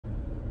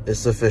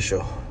It's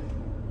official.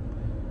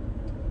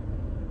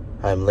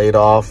 I'm laid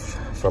off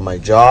from my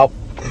job.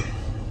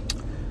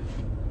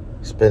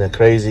 It's been a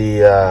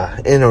crazy,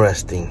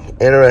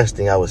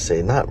 interesting, I would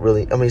say. Not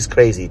really, I mean, it's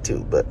crazy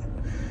too, but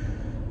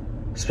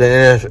it's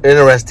been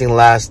interesting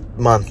last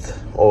month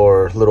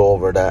or a little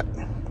over that.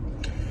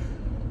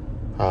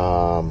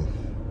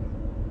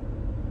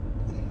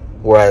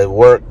 Where I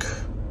work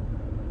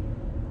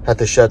had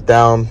to shut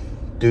down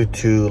due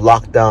to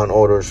lockdown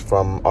orders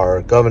from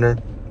our governor.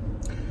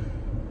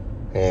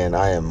 And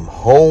I am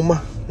home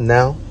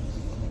now,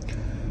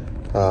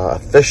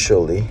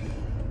 officially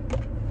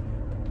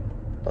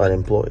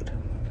unemployed.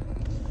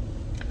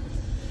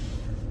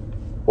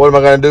 What am I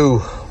going to do?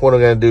 What am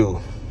I going to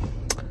do?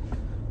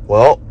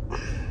 Well,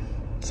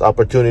 it's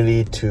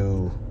opportunity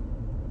to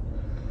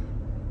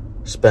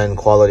spend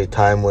quality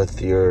time with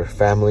your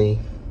family,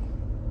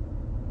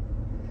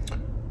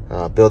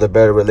 build a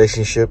better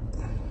relationship.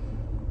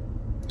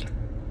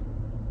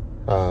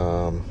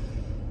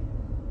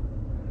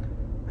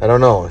 I don't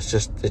know.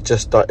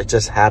 It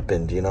just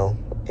happened, you know,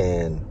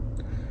 and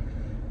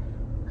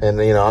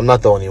you know, I'm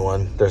not the only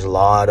one. There's a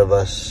lot of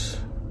us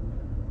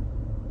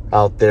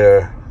out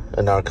there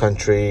in our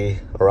country,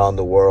 around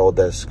the world,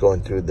 that's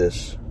going through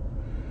this.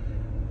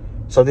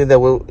 Something that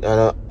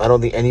I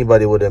don't think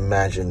anybody would have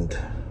imagined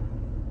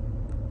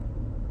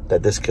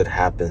that this could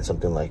happen,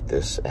 something like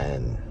this.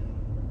 And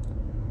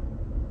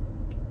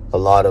a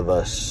lot of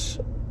us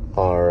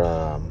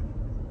are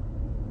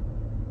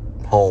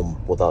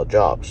home without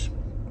jobs.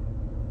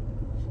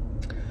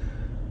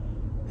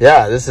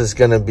 Yeah, this is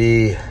going to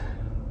be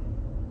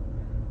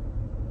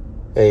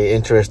a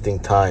interesting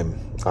time.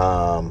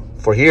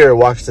 For here,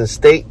 Washington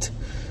State,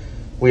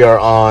 we are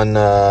on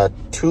a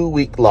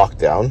 2-week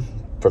lockdown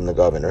from the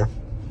governor.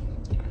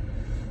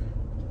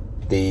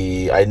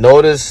 I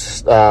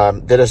noticed,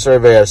 did a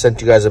survey. I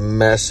sent you guys a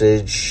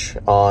message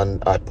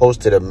I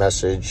posted a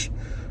message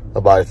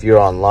about if you're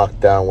on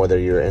lockdown, whether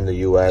you're in the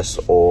U.S.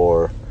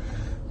 or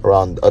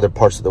around other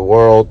parts of the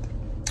world.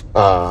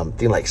 I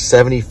think like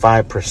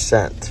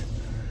 75%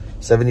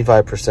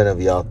 of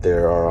you out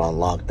there are on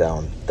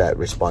lockdown that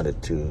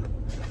responded to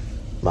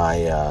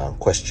my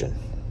question.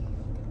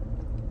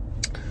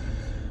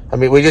 I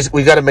mean, we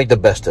got to make the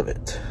best of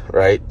it,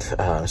 right?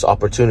 It's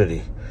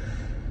opportunity.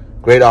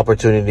 Great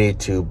opportunity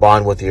to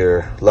bond with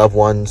your loved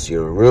ones,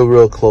 your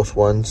real close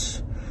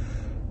ones.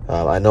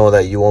 I know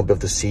that you won't be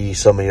able to see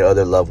some of your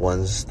other loved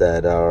ones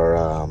that are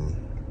on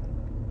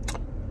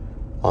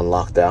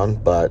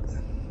lockdown, but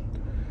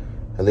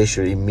at least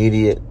your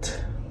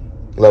immediate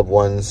loved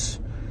ones,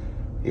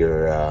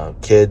 your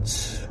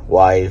kids,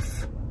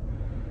 wife,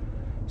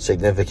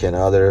 significant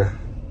other,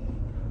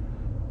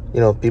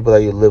 you know, people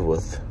that you live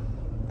with.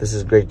 This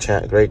is great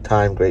time,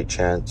 great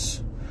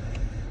chance,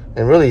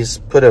 and really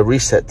put a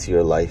reset to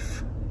your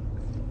life.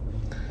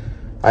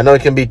 I know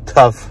it can be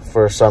tough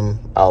for some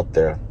out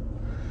there,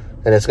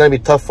 and it's going to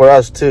be tough for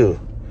us too.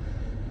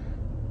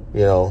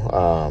 You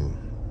know,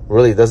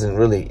 really doesn't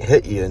really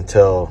hit you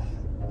until,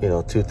 you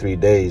know, 2-3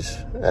 days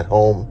at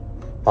home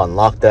on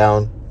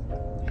lockdown.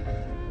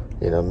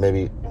 You know,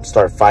 maybe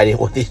start fighting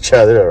with each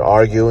other or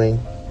arguing.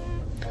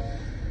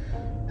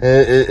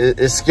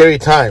 It's scary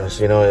times,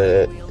 you know.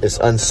 It's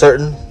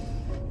uncertain.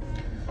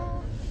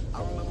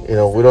 You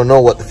know, we don't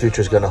know what the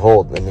future is going to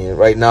hold. I mean,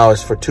 right now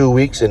it's for 2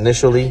 weeks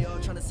initially.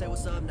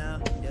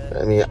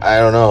 I mean, I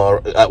don't know.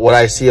 What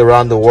I see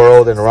around the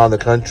world and around the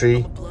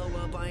country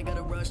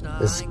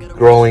is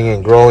growing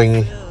and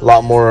growing. A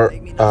lot more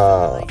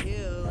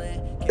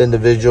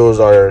individuals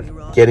are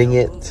getting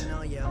it.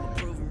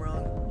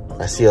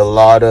 I see a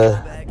lot of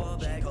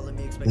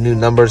new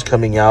numbers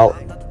coming out,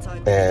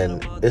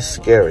 and it's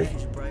scary.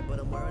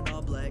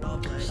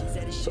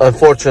 So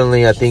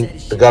unfortunately, I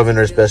think the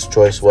governor's best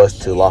choice was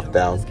to lock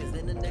down,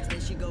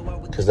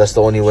 because that's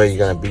the only way you're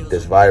going to beat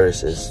this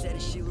virus, is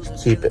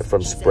keep it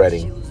from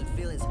spreading.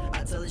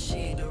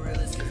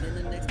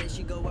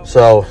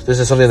 So this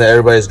is something that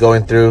everybody's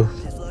going through.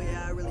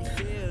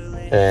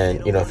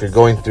 And, you know, if you're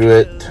going through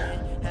it,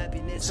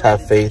 just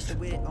have faith.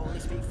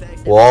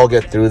 We'll all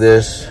get through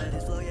this.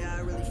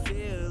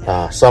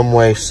 Some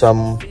way,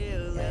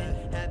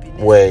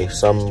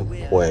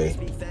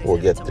 we'll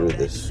get through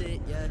this.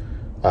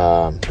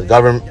 The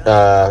government,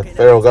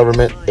 federal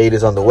government aid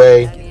is on the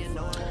way,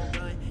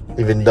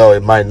 even though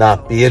it might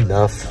not be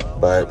enough,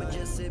 but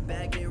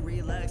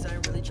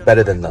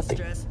better than nothing.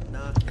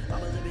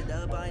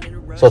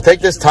 So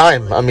take this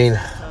time. I mean,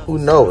 who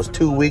knows?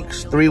 2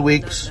 weeks, 3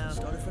 weeks,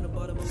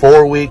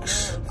 4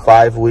 weeks,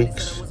 5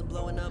 weeks.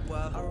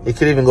 It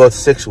could even go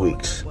 6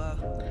 weeks.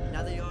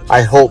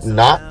 I hope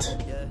not,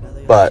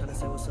 but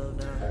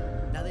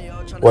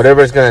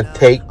whatever it's going to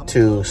take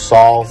to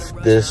solve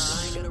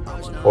this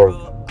or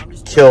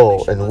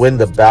kill and win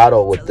the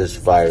battle with this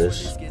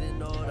virus,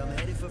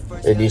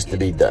 it needs to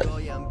be done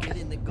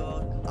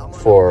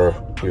for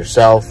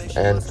yourself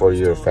and for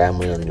your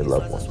family and your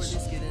loved ones.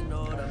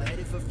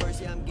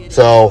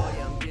 So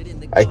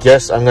I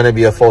guess I'm going to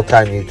be a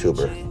full-time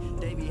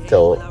YouTuber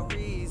till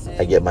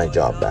I get my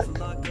job back.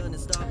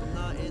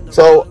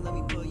 So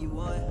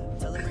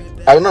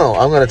I don't know.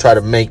 I'm going to try to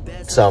make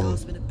some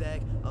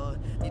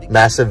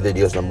massive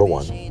videos, number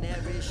one.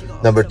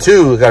 Number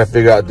two, we got to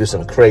figure out, do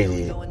some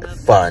crazy,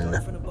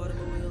 fun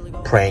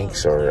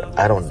pranks, or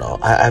I don't know.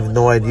 I have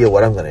no idea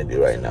what I'm going to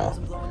do right now.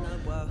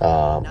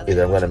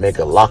 Either I'm going to make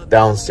a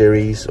lockdown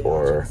series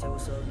or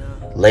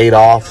laid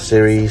off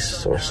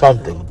series or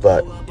something.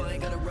 But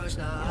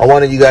I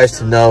wanted you guys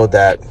to know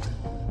that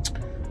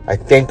I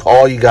thank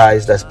all you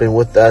guys that's been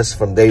with us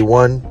from day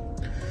one.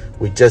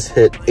 We just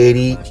hit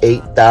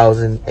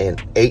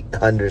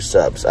 88,800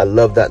 subs. I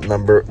love that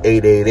number,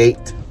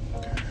 888.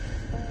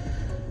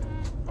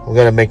 We're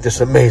going to make this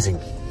amazing.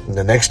 In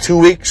the next 2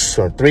 weeks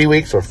or 3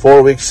 weeks or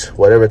 4 weeks,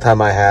 whatever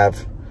time I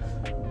have,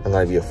 I'm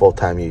going to be a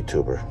full-time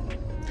YouTuber.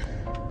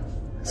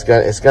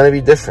 It's going to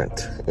be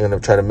different. I'm going to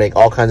try to make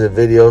all kinds of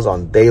videos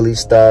on daily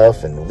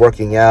stuff and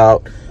working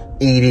out,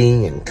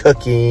 eating and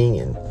cooking,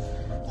 and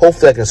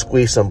hopefully I can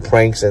squeeze some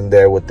pranks in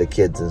there with the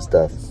kids and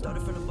stuff.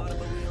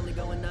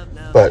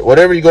 But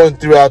whatever you're going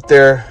through out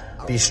there,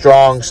 be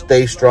strong,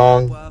 stay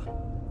strong.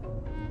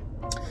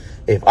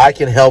 If I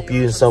can help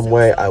you in some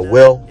way, I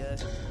will.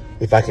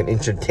 If I can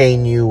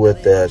entertain you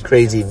with a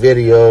crazy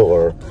video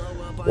or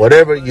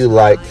whatever you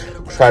like,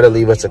 try to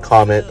leave us a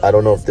comment. I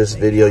don't know if this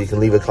video you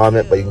can leave a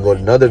comment, but you can go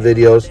to other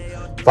videos,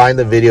 find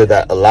the video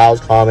that allows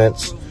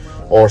comments,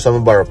 or some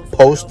of our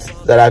posts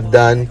that I've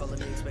done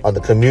on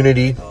the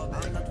community.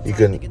 You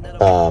can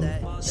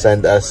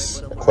send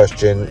us a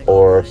question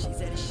or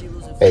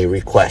a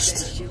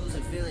request.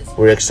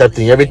 We're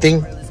accepting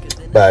everything,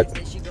 but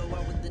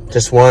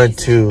just wanted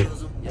to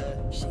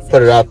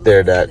put it out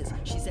there that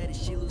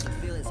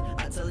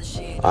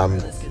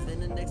I'm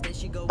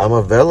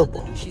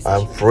available.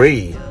 I'm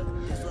free,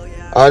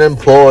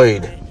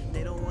 unemployed,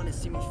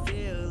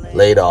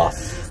 laid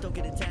off.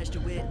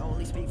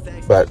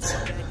 But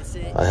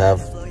I have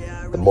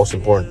the most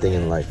important thing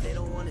in life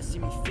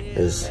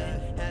is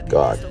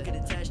God,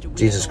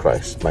 Jesus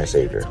Christ, my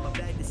Savior.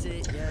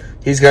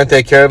 He's going to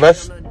take care of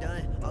us.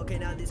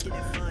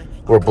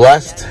 We're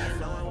blessed.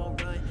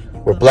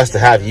 We're blessed to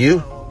have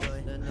you.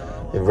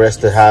 We're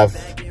blessed to have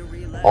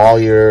all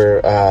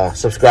your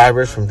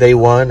subscribers from day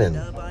one, and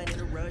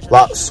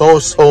so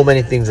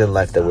many things in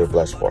life that we're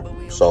blessed for.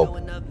 So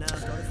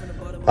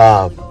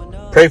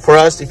pray for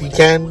us if you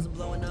can,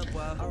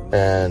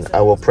 and I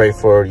will pray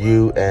for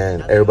you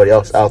and everybody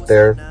else out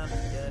there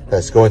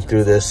that's going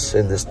through this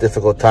in this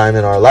difficult time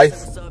in our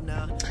life,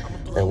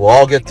 and we'll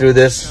all get through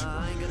this.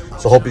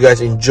 So hope you guys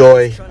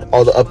enjoy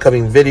all the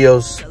upcoming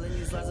videos.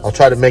 I'll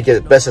try to make it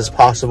as best as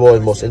possible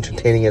and most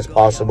entertaining as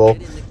possible,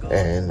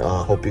 and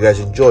hope you guys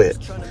enjoy it.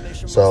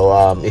 So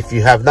if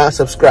you have not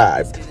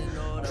subscribed,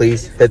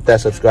 please hit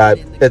that subscribe,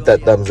 hit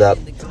that thumbs up,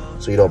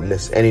 so you don't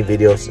miss any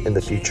videos in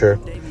the future.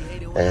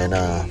 And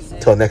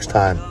until next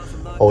time,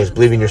 always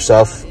believe in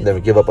yourself, never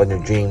give up on your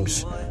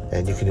dreams,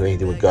 and you can do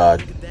anything with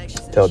God.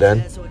 Till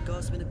then,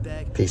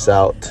 peace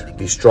out,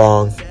 be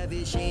strong, and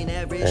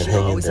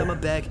hang in there.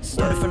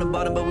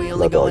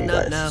 Love all you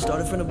guys.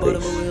 Started from the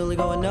bottom, but we only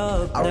going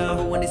up. I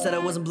remember when they said I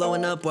wasn't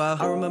blowing up, wow.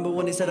 I remember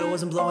when they said I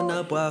wasn't blowing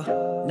up, wow.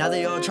 Now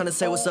they all trying to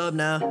say what's up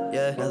now.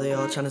 Yeah, now they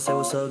all trying to say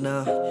what's up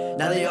now.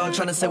 Now they all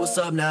trying to say what's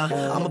up now.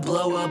 I'ma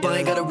blow up, I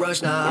ain't gotta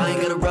rush now. I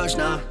ain't gotta rush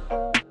now.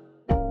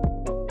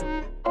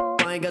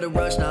 I ain't gotta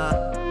rush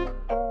now.